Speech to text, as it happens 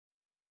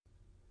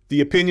The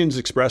opinions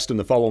expressed in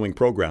the following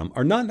program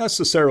are not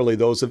necessarily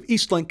those of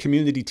Eastlink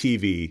Community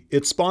TV,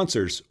 its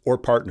sponsors, or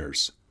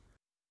partners.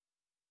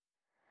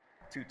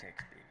 Two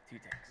takes, baby.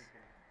 Two takes.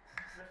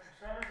 Mr.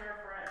 Son is our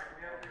friend.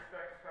 We have to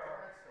respect his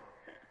power.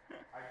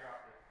 I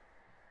dropped it.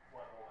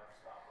 What will I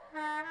stop on?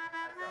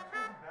 That's not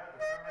bad. The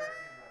sun right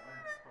seems that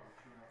lens is probably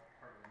chewing up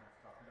part of the mess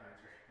top.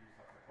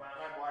 Well,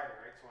 I'm wider,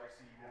 right? So I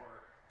see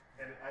more.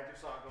 And I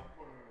just saw it go.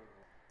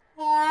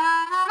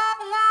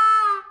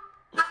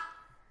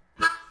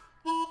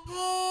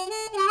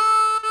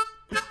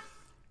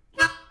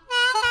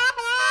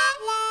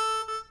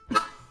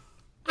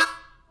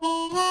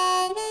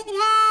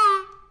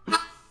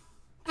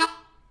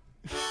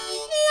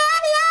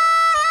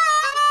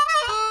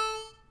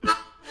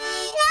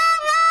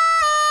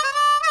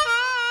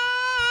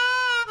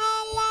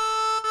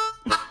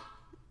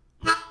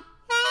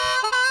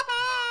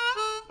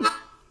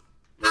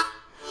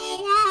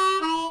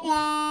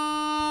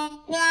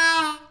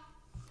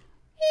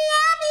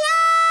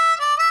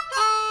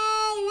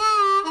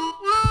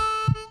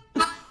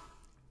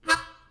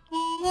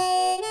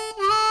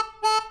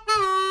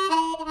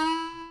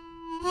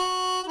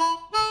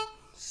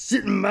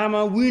 Sitting by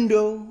my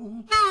window,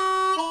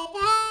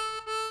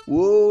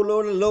 whoa,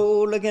 Lordy,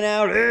 Lord, looking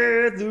out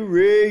at the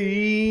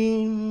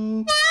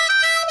rain.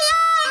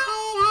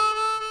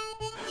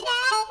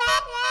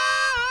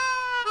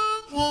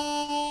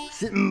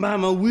 Sitting by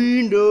my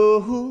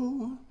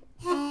window,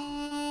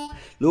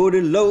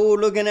 Lordy, Lord,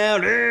 looking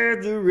out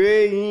at the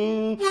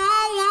rain.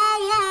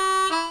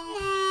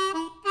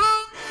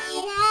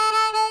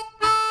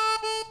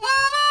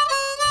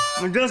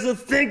 I'm just a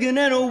thinking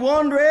and a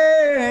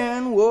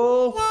wondering,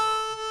 whoa,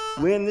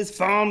 when this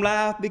farm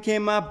life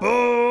became my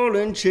ball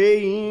and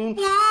chain.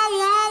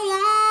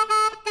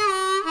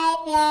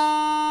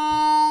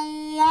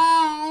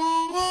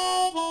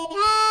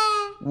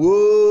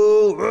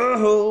 Whoa,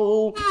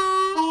 whoa,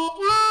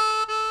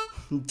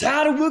 I'm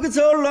tired of working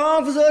so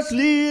long for such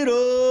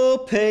little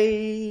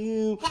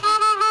pay.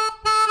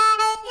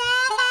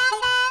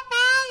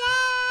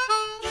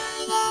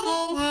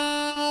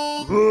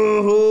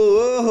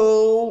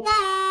 Whoa,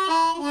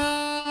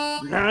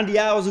 90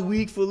 hours a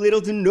week for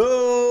little to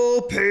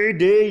no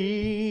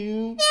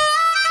payday.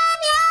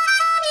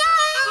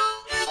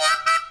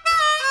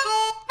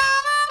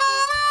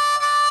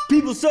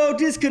 People so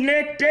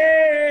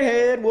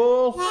disconnected,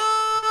 whoa,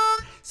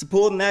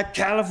 supporting that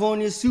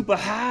California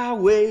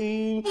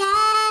superhighway.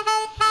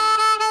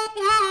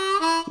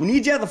 We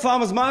need you at the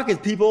farmers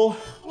markets, people.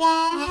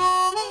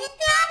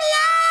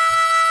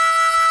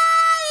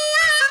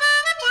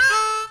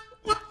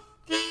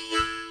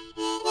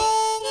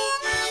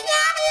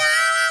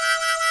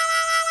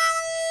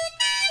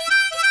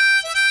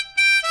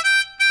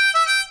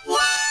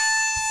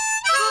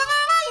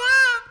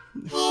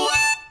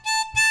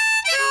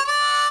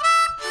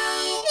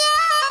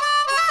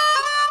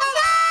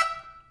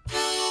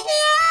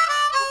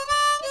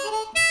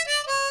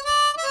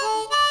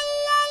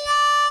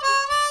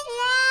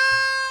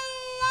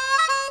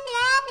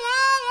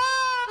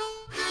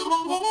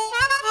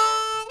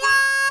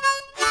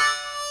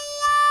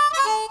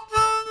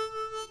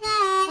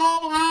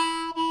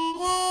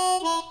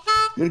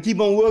 Gonna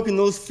keep on working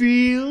those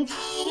fields.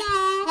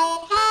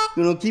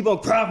 Gonna keep on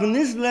cropping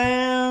this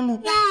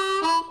land.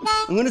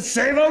 I'm gonna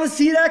save all the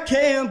seed I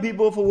can,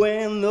 people, for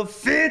when the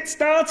fit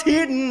starts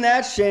hitting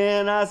that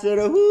shan. I said,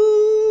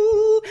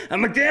 ooh,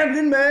 I'm a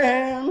gambling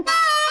man.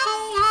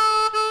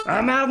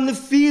 I'm out in the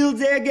fields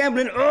there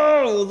gambling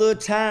all the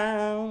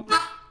time.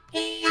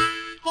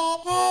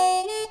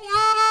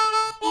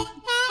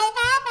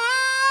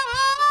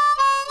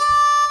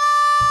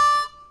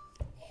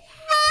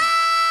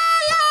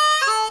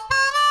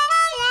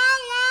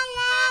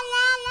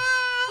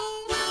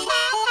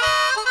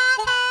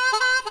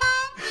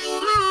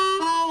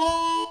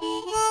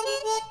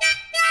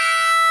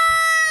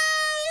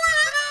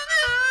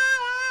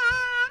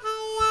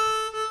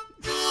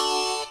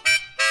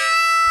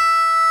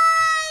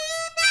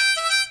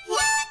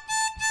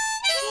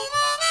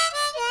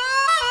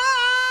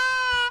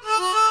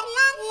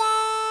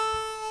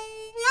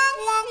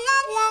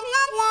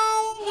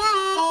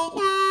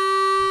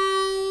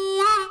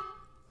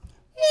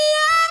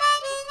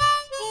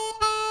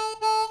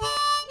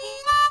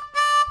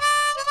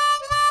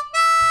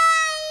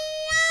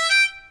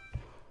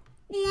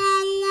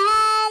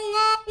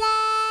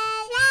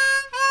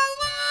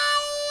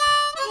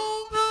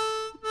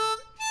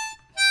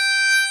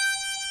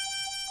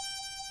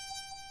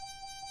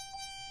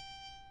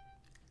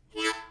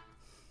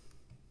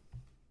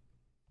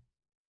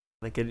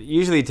 Like, it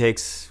usually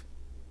takes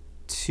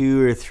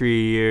 2 or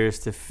 3 years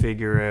to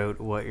figure out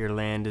what your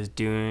land is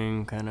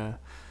doing, kind of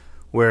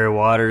where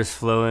water is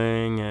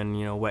flowing, and,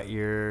 you know, wet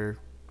year,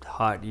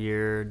 hot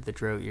year, the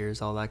drought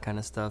years, all that kind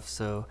of stuff.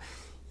 So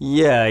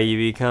yeah, you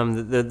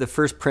become the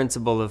first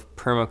principle of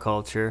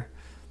permaculture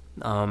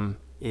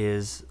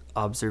is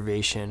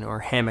observation, or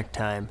hammock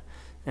time,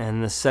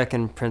 and the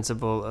second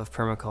principle of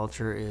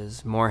permaculture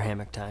is more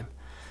hammock time.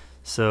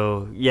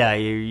 So yeah,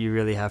 you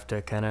really have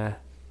to kind of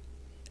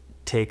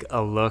take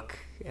a look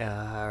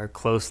or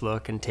close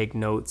look and take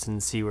notes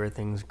and see where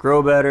things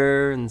grow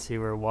better and see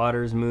where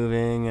water's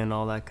moving and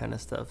all that kind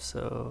of stuff.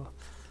 So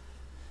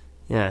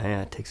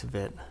yeah, it takes a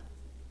bit.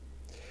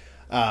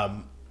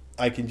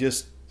 I can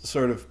just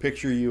sort of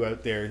picture you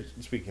out there.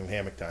 Speaking of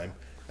hammock time,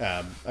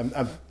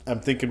 I'm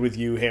thinking with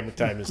you, hammock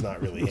time is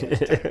not really hammock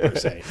time per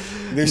se.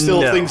 There's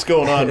still things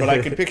going on, but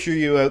I can picture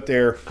you out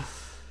there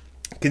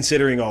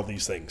considering all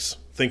these things,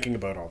 thinking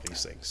about all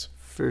these things.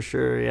 For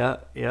sure,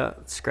 yeah.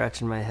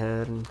 Scratching my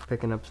head and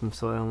picking up some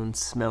soil and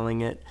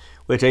smelling it,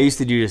 which I used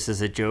to do just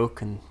as a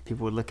joke, and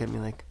people would look at me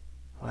like,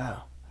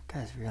 wow, that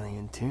guy's really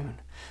in tune.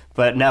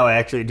 But now I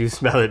actually do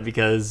smell it,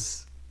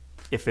 because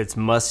if it's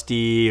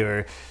musty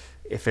or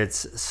if it's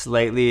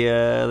slightly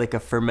like a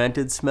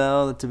fermented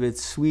smell, it's a bit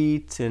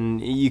sweet,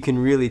 and you can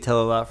really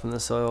tell a lot from the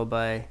soil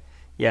by,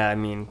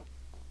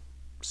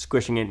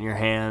 squishing it in your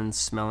hands,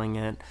 smelling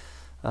it.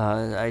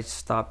 I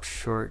stopped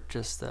short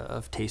just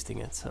of tasting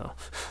it, so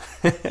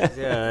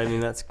yeah,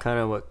 that's kind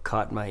of what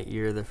caught my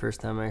ear the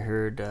first time I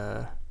heard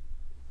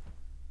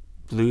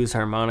blues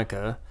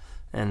harmonica,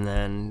 and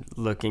then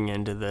looking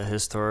into the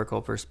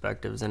historical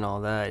perspectives and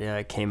all that. Yeah,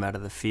 it came out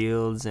of the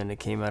fields, and it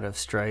came out of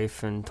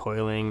strife and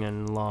toiling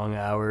and long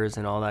hours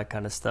and all that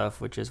kind of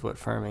stuff, which is what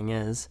farming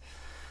is.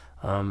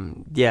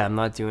 I'm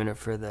not doing it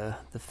for the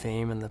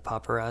fame and the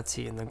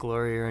paparazzi and the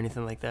glory or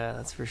anything like that,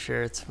 that's for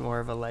sure. It's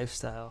more of a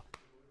lifestyle.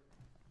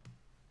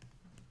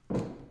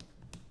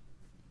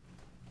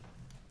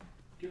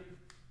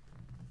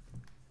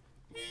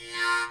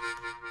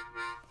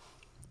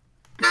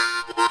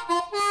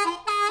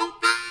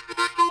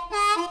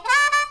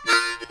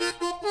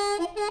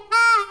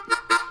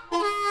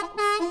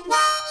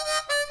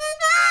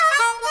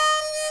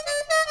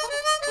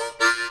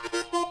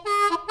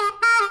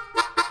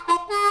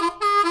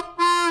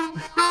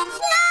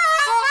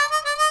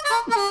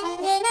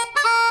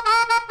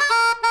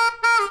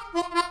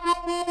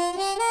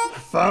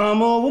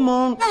 Farmer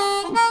woman,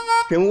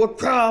 tell me what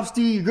crops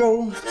do you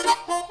grow?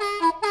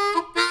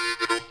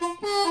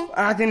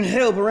 I can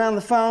help around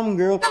the farm,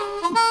 girl.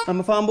 I'm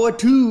a farm boy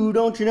too,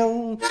 don't you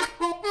know?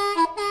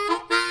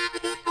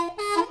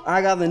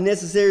 I got the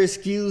necessary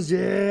skills,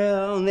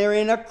 yeah, and there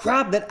ain't a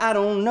crop that I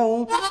don't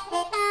know.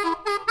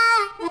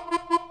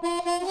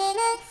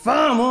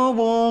 Farmer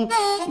woman,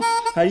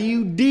 how do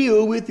you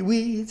deal with the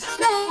weeds?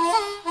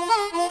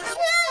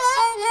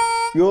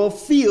 Your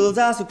fields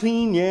are so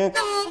clean, yeah,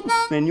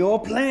 and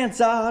your plants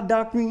are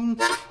dark green.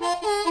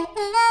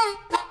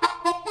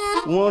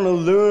 Wanna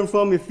learn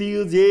from your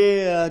fields,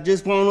 yeah,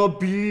 just wanna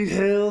be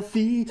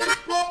healthy.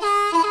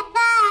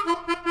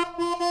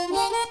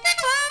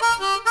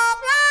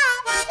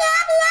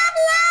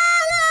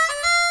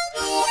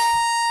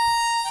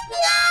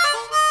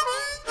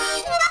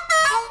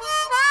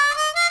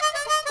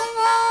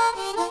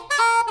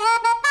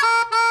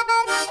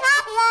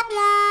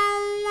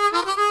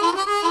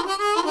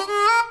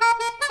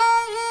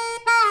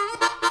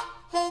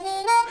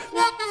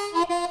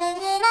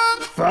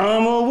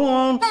 Farmer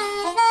one,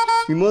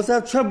 you must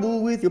have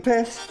trouble with your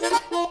pests.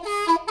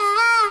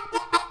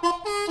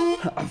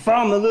 A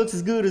farm that looks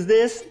as good as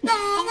this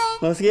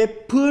must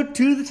get put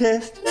to the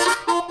test.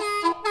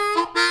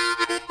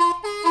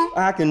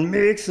 I can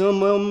make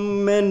some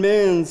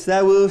amendments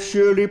that will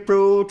surely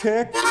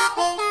protect.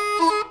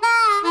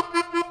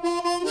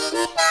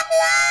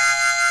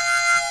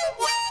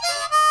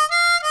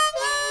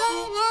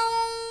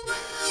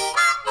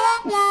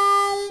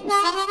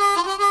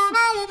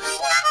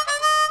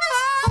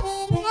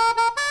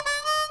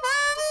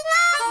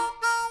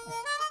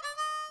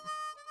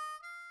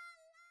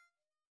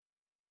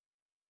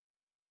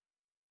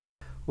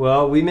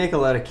 Well, we make a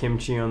lot of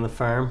kimchi on the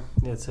farm.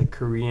 It's a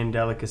Korean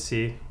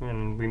delicacy,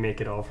 and we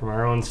make it all from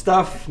our own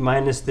stuff,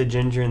 minus the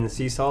ginger and the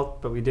sea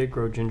salt, but we did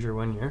grow ginger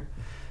one year.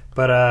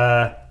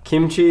 But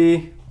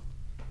kimchi,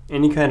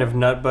 any kind of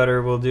nut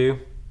butter will do.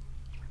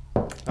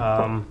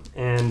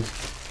 And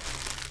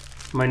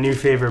my new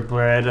favorite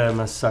bread,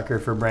 I'm a sucker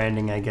for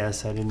branding, I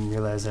guess. I didn't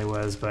realize I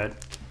was, but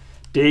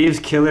Dave's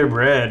Killer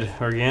Bread,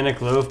 organic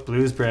loaf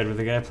blues bread with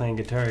a guy playing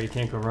guitar. You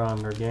can't go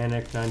wrong.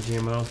 Organic,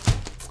 non-GMO.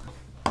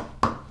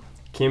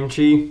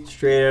 Kimchi,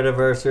 straight out of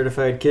our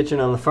certified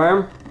kitchen on the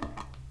farm.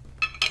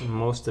 And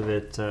most of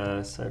it,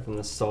 aside from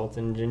the salt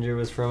and ginger,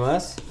 was from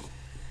us.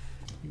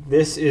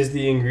 This is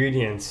the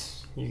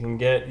ingredients. You can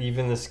get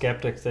even the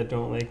skeptics that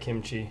don't like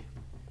kimchi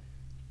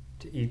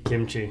to eat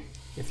kimchi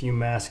if you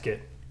mask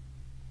it.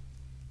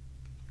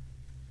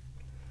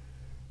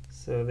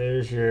 So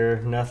there's your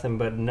nothing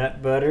but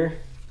nut butter.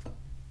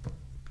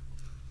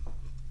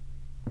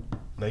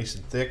 Nice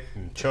and thick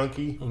and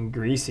chunky. And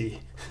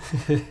greasy.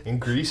 And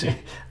greasy.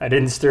 I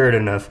didn't stir it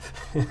enough.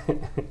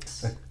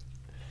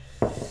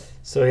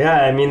 So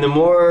yeah, I mean, the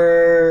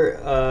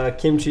more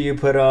kimchi you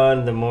put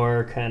on, the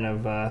more kind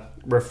of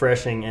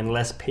refreshing and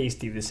less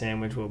pasty the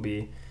sandwich will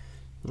be.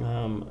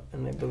 And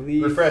I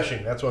believe...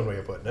 Refreshing, that's one way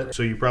of putting it.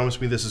 So you promised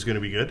me this is going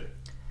to be good?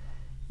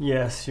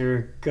 Yes,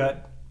 your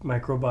gut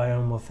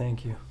microbiome will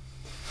thank you.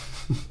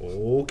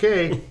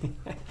 Okay.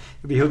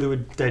 You'll be able to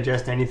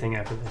digest anything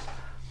after this.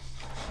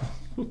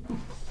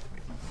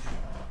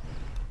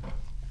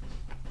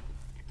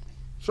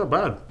 It's not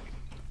bad.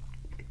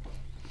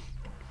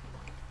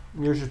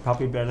 Yours is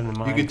probably better than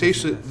mine. You can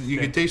taste it. You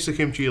can taste the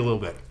kimchi a little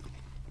bit.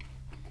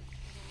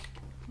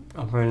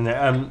 I'll put it in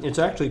there. It's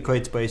actually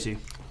quite spicy,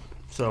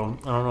 so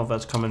I don't know if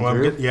that's coming Well,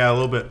 through. yeah, a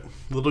little bit.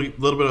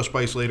 Little bit of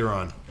spice later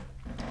on.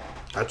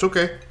 That's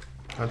okay.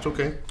 That's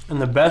okay.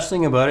 And the best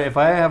thing about it, if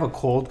I have a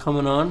cold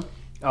coming on,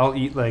 I'll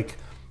eat like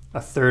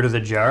a third of the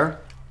jar,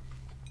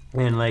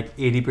 and like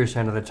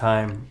 80% of the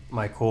time,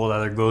 my cold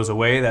either goes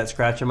away, that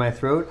scratch in my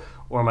throat,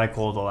 or my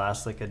cold will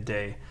last like a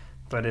day.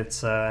 But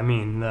it's, I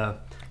mean, the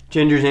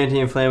ginger's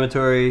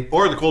anti-inflammatory.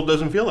 Or the cold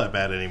doesn't feel that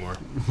bad anymore.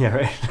 Yeah,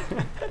 right.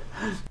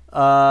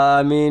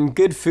 I mean,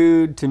 good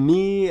food to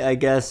me, I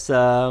guess.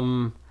 I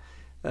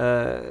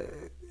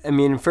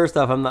mean, first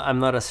off, I'm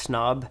not a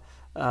snob.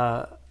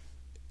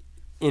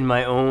 In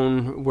my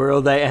own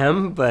world, I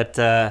am. But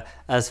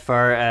as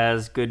far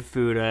as good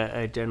food,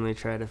 I generally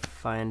try to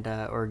find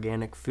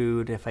organic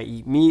food. If I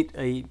eat meat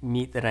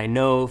that I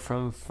know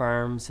from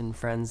farms and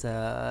friends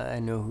I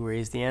know who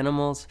raise the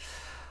animals.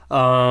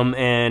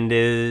 And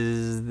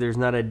there's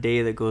not a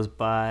day that goes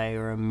by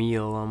or a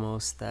meal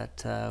almost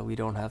that we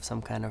don't have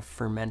some kind of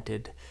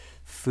fermented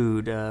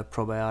food,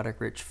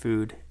 probiotic-rich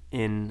food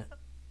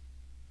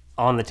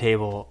on the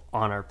table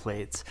on our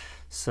plates.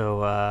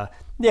 So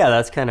yeah,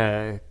 that's kind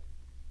of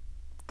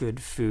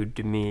good food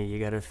to me. You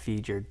got to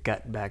feed your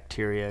gut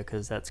bacteria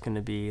because that's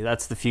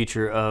the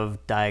future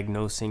of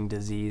diagnosing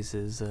disease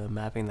is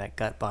mapping that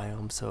gut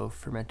biome. So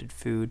fermented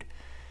food.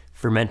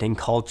 Fermenting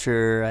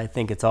culture, I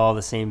think it's all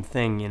the same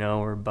thing, you know,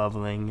 we're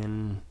bubbling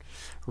and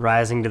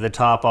rising to the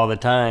top all the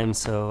time.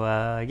 So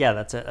yeah,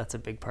 that's a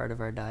big part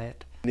of our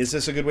diet. Is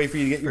this a good way for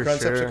you to get your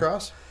concepts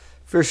across?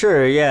 For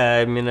sure, yeah.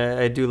 I mean,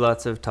 I do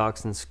lots of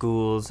talks in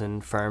schools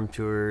and farm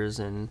tours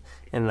and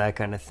that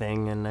kind of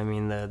thing. And I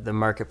mean, the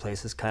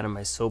marketplace is kind of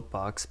my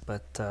soapbox.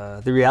 But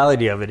the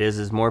reality of it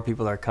is more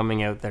people are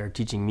coming out that are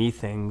teaching me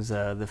things.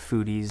 The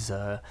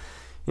foodies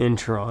in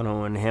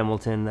Toronto and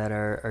Hamilton that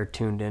are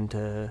tuned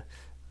into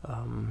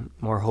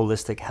more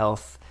holistic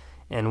health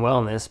and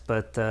wellness.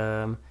 But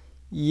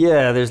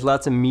yeah, there's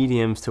lots of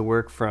mediums to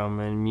work from,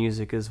 and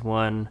music is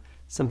one.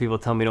 Some people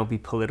tell me don't be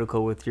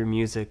political with your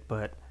music,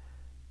 but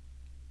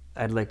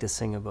I'd like to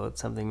sing about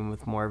something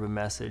with more of a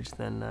message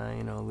than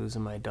you know,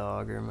 losing my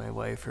dog or my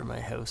wife or my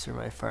house or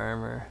my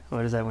farm, or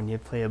what is that when you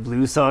play a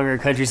blues song or a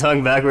country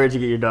song backwards,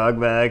 you get your dog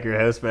back, your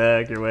house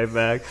back, your wife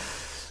back.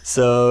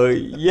 So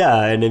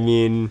yeah, and I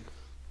mean,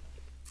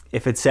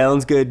 if it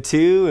sounds good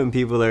too and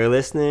people are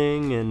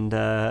listening, and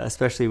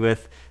especially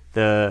with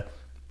the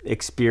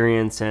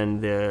experience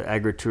and the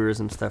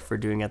agritourism stuff we're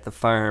doing at the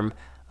farm,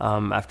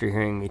 after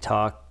hearing me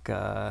talk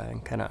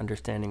and kind of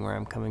understanding where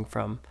I'm coming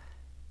from,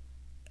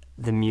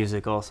 the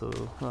music also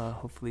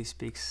hopefully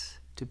speaks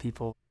to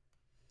people.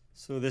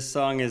 So this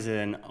song is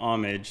an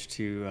homage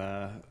to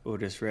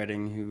Otis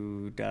Redding,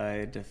 who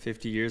died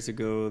 50 years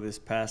ago this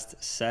past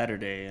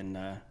Saturday, and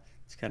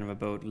it's kind of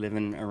about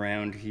living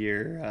around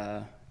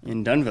here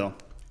in Dunnville.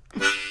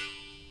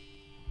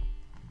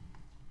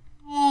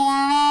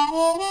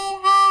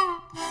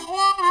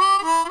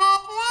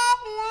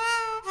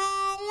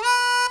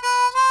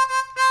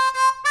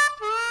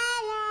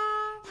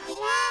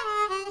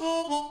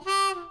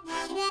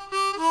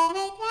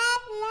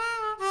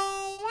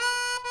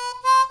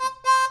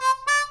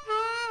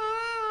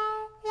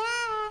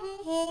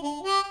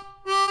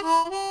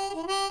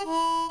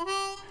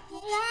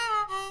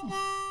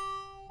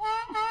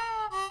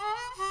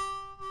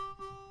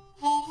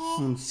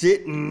 I'm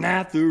sitting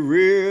at the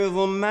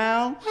river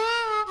mouth,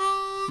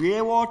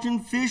 yeah, watching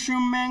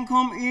fishermen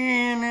come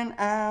in and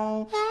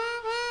out,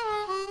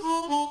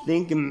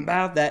 thinking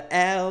about that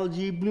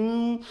algae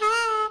bloom,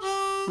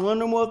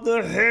 wondering what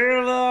the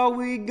hell are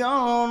we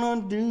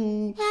gonna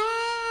do.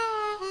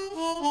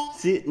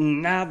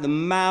 Sitting at the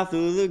mouth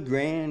of the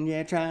Grand,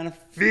 yeah, trying to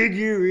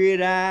figure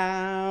it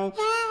out.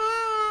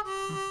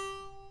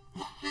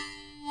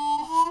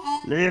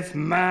 Left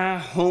my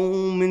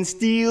home in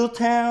Steel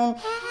Town,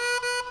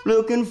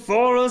 looking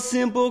for a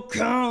simple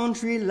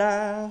country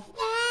life,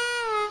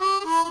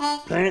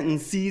 planting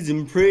seeds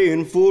and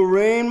praying for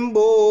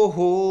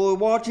rainbow,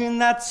 watching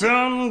that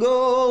sun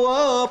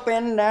go up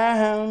and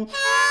down.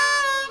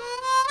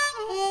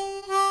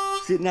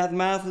 Sitting at the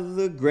mouth of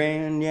the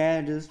Grand,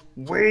 yeah, just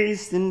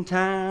wasting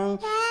time.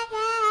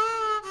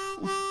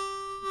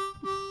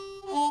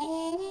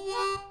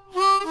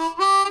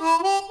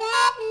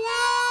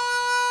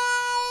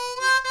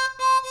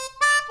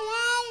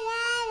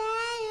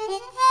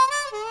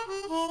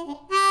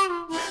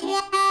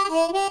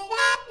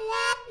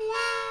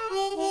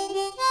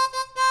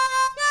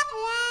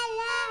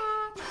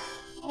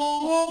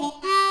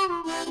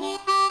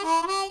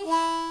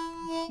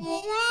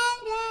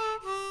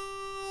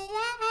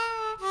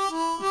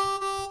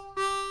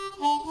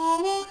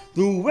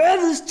 The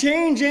weather's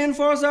changing,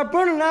 forests are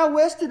burning out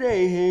west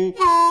today.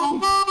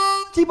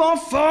 Keep on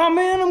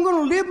farming, I'm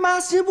gonna live my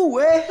simple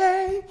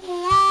way.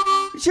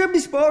 We should be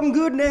sporting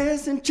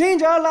goodness and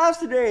change our lives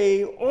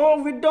today. Or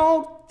if we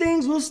don't,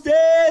 things will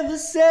stay the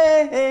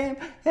same.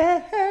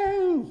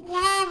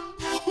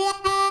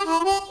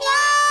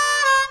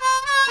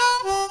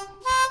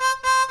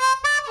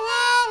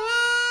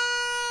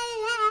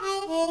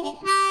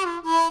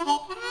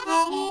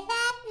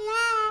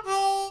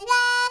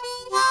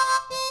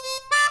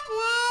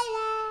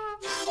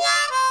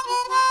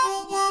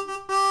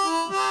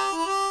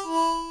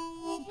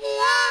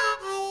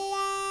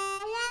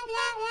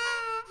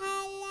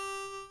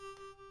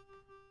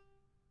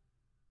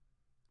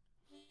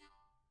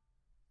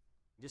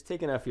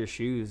 taking off your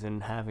shoes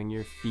and having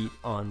your feet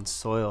on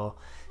soil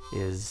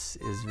is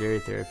very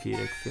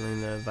therapeutic.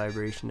 Feeling the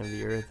vibration of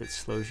the earth, it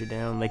slows you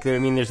down. Like, I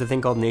mean, there's a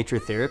thing called nature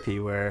therapy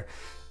where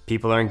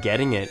people aren't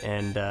getting it.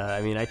 And I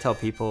mean, I tell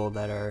people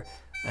that are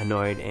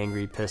annoyed,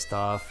 angry, pissed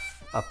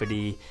off,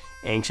 uppity,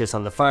 anxious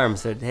on the farm,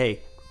 said, hey,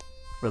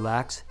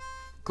 relax,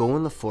 go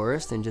in the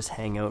forest and just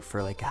hang out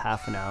for like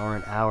half an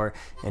hour,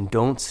 and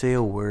don't say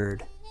a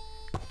word.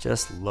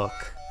 Just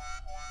look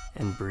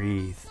and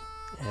breathe.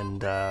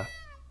 And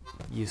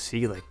you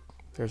see, like,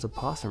 there's a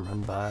possum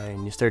run by,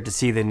 and you start to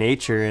see the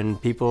nature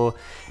and people.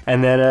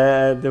 And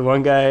then the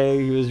one guy,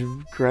 he was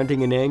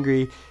grunting and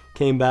angry,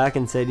 came back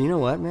and said, you know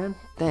what, man,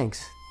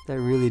 thanks, that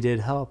really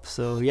did help.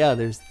 So yeah,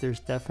 there's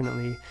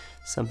definitely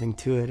something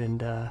to it.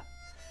 And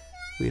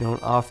we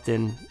don't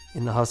often,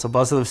 in the hustle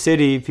bustle of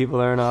city, people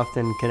aren't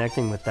often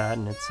connecting with that,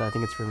 and I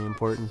think it's really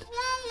important.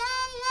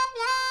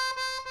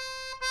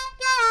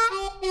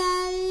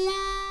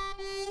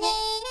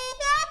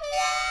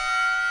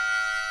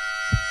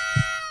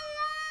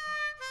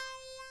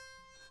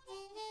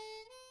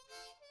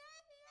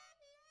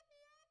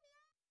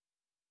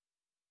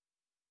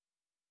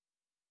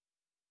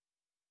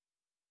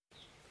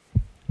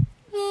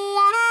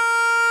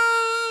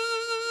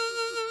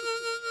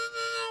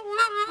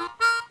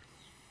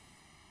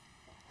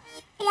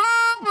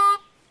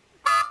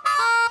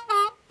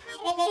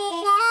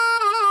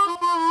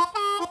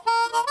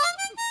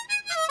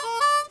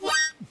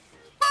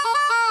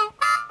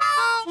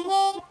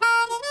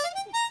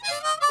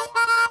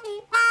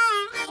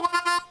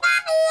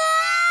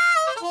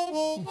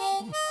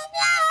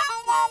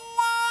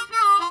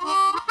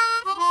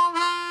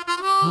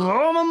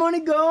 All my money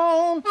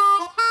gone.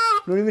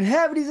 Don't even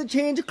have it, he's a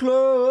change of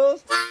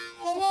clothes.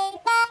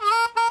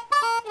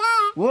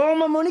 All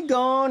my money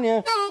gone,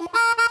 yeah.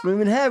 Don't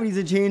even have it, he's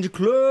a change of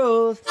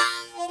clothes.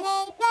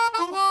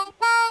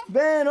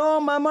 Spend all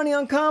my money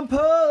on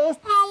compost.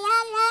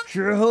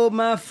 Sure hope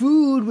my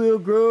food will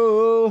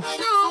grow.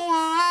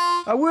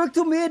 I work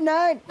till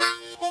midnight.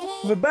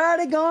 My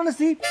body gonna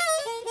sleep.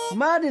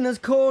 My dinner's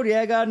cold,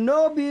 yeah, I got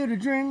no beer to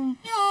drink.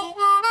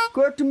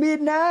 Work till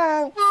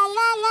midnight.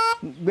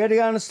 Better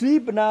gonna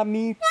sleep, but not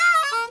me.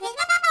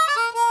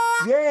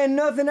 Yeah, ain't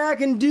nothing I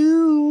can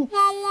do.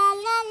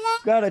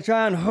 Gotta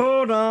try and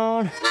hold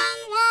on.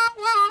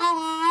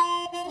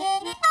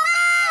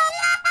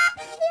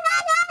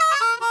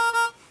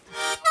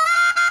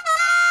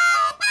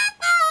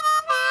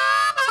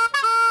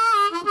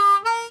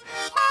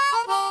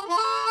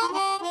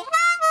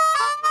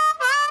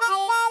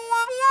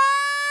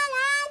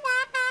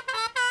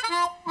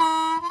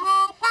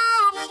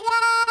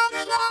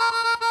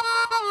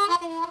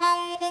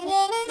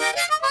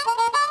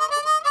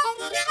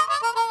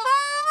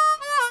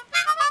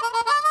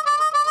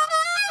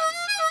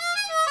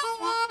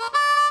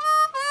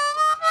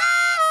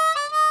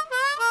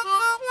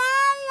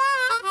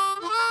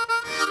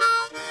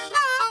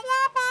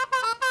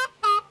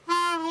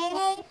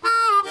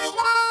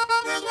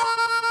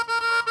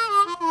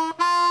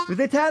 If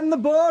they tighten the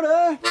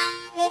border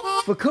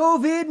for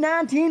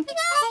COVID-19,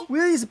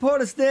 will you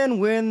support us then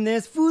when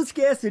there's food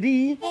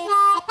scarcity?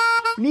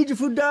 We need your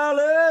food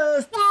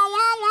dollars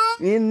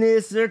in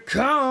this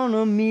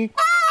economy.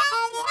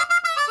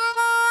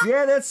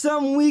 Yeah, that's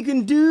something we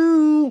can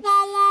do.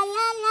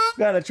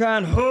 Gotta try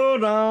and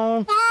hold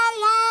on.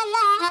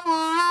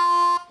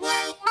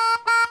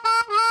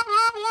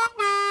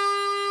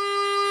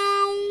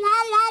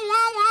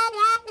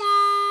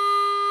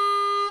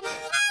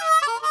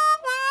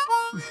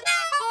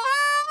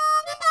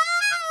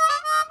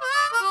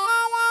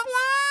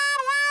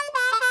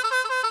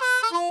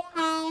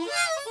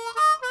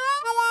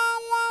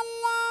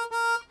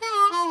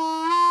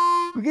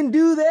 We can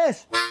do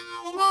this.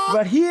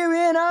 Right here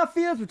in our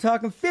fields, we're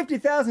talking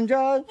 50,000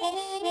 jobs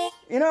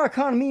in our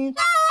economy.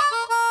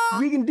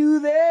 We can do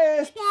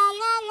this.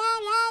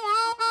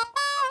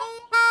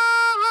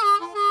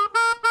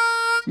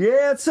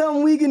 Yeah, it's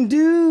something we can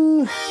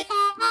do.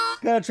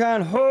 Gotta try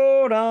and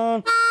hold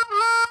on.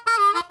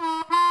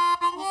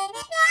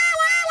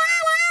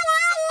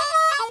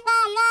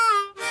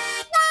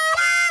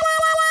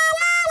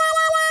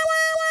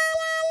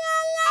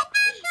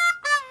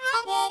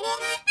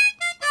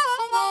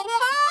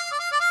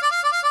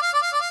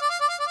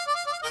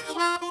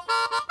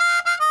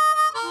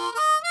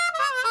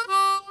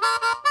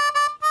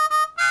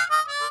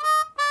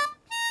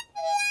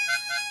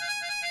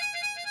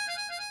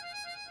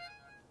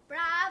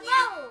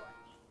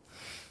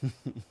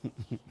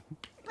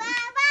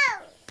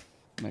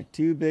 My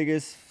two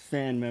biggest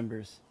fan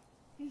members.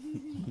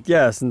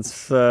 Yeah,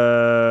 since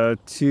 2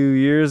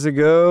 years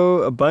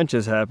ago, a bunch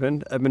has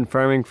happened. I've been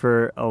farming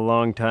for a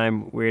long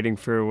time, waiting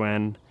for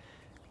when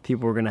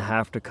people were going to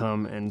have to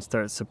come and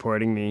start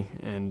supporting me.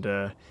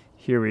 And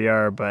here we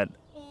are, but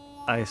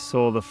I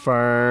sold the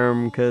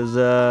farm because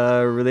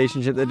a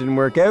relationship that didn't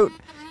work out.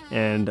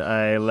 And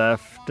I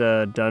left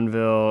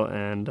Dunville,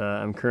 and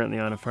I'm currently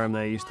on a farm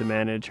that I used to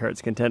manage,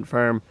 Heart's Content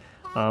Farm.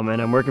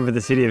 And I'm working for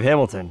the city of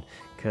Hamilton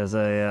because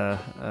I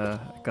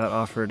got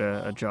offered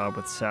a job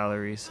with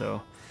salary.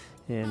 So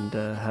and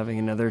having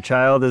another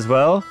child as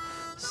well.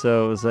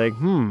 So it was like,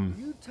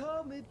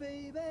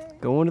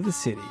 going to the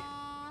city.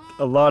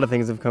 A lot of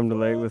things have come to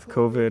light with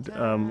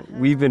COVID.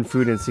 We've been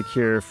food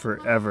insecure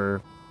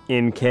forever.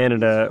 In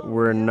Canada,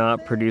 we're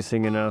not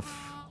producing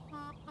enough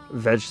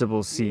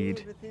vegetable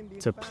seed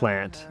to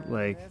plant.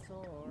 Like,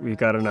 we've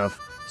got enough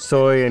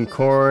soy and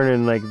corn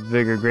and like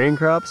bigger grain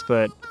crops,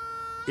 but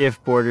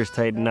if borders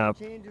tighten up,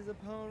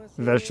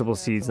 vegetable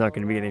seed's not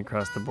going to be getting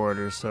across the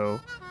border. So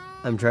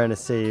I'm trying to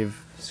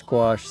save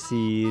squash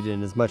seed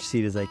and as much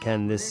seed as I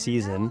can this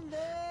season.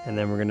 And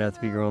then we're going to have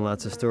to be growing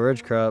lots of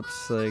storage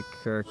crops like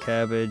our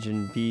cabbage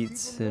and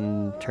beets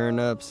and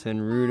turnips and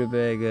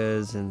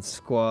rutabagas and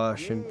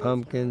squash and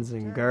pumpkins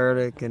and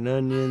garlic and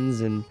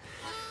onions and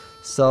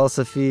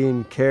salsify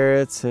and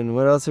carrots. And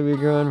what else are we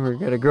growing? We're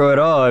going to grow it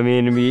all. I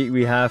mean,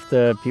 we have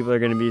to, people are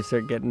going to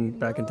start getting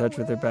back in touch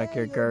with their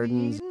backyard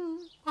gardens.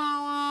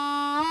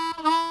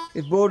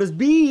 If borders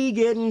be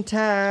getting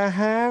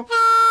tired,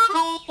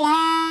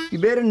 you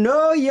better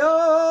know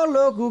your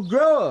local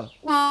grower.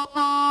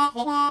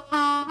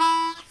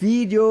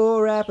 Feed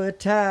your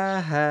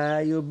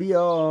appetite, you'll be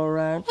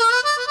alright.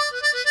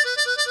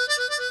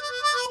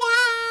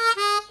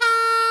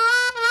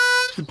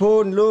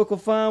 Supporting local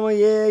farmer,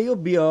 yeah, you'll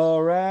be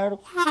alright.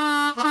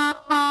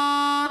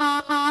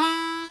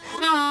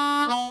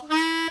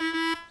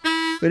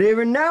 But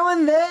every now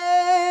and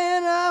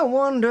then I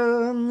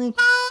wonder,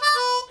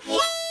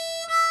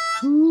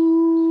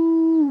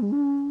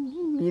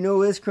 you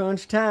know it's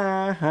crunch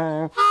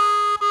time.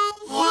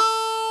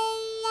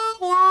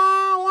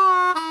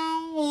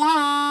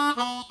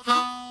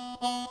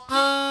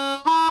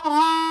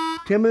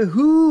 Tell me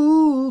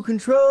who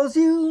controls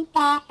you.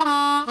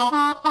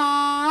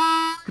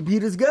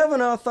 Computers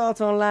govern our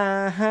thoughts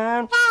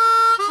online.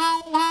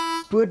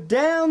 Put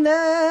down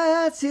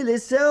that silly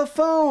cell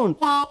phone.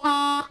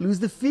 Lose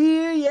the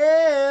fear,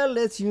 yeah,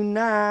 let's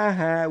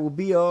unite. We'll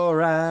be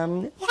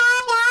alright.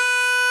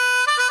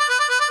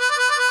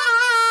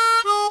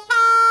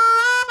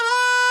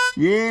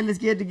 Yeah, let's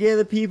get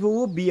together, people,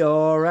 we'll be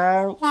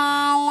alright.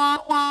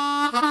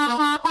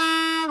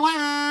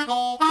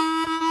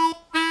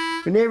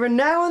 And every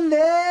now and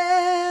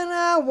then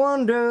I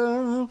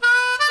wonder,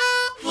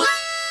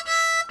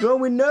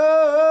 don't we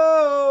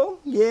know,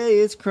 yeah,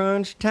 it's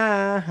crunch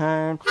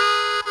time.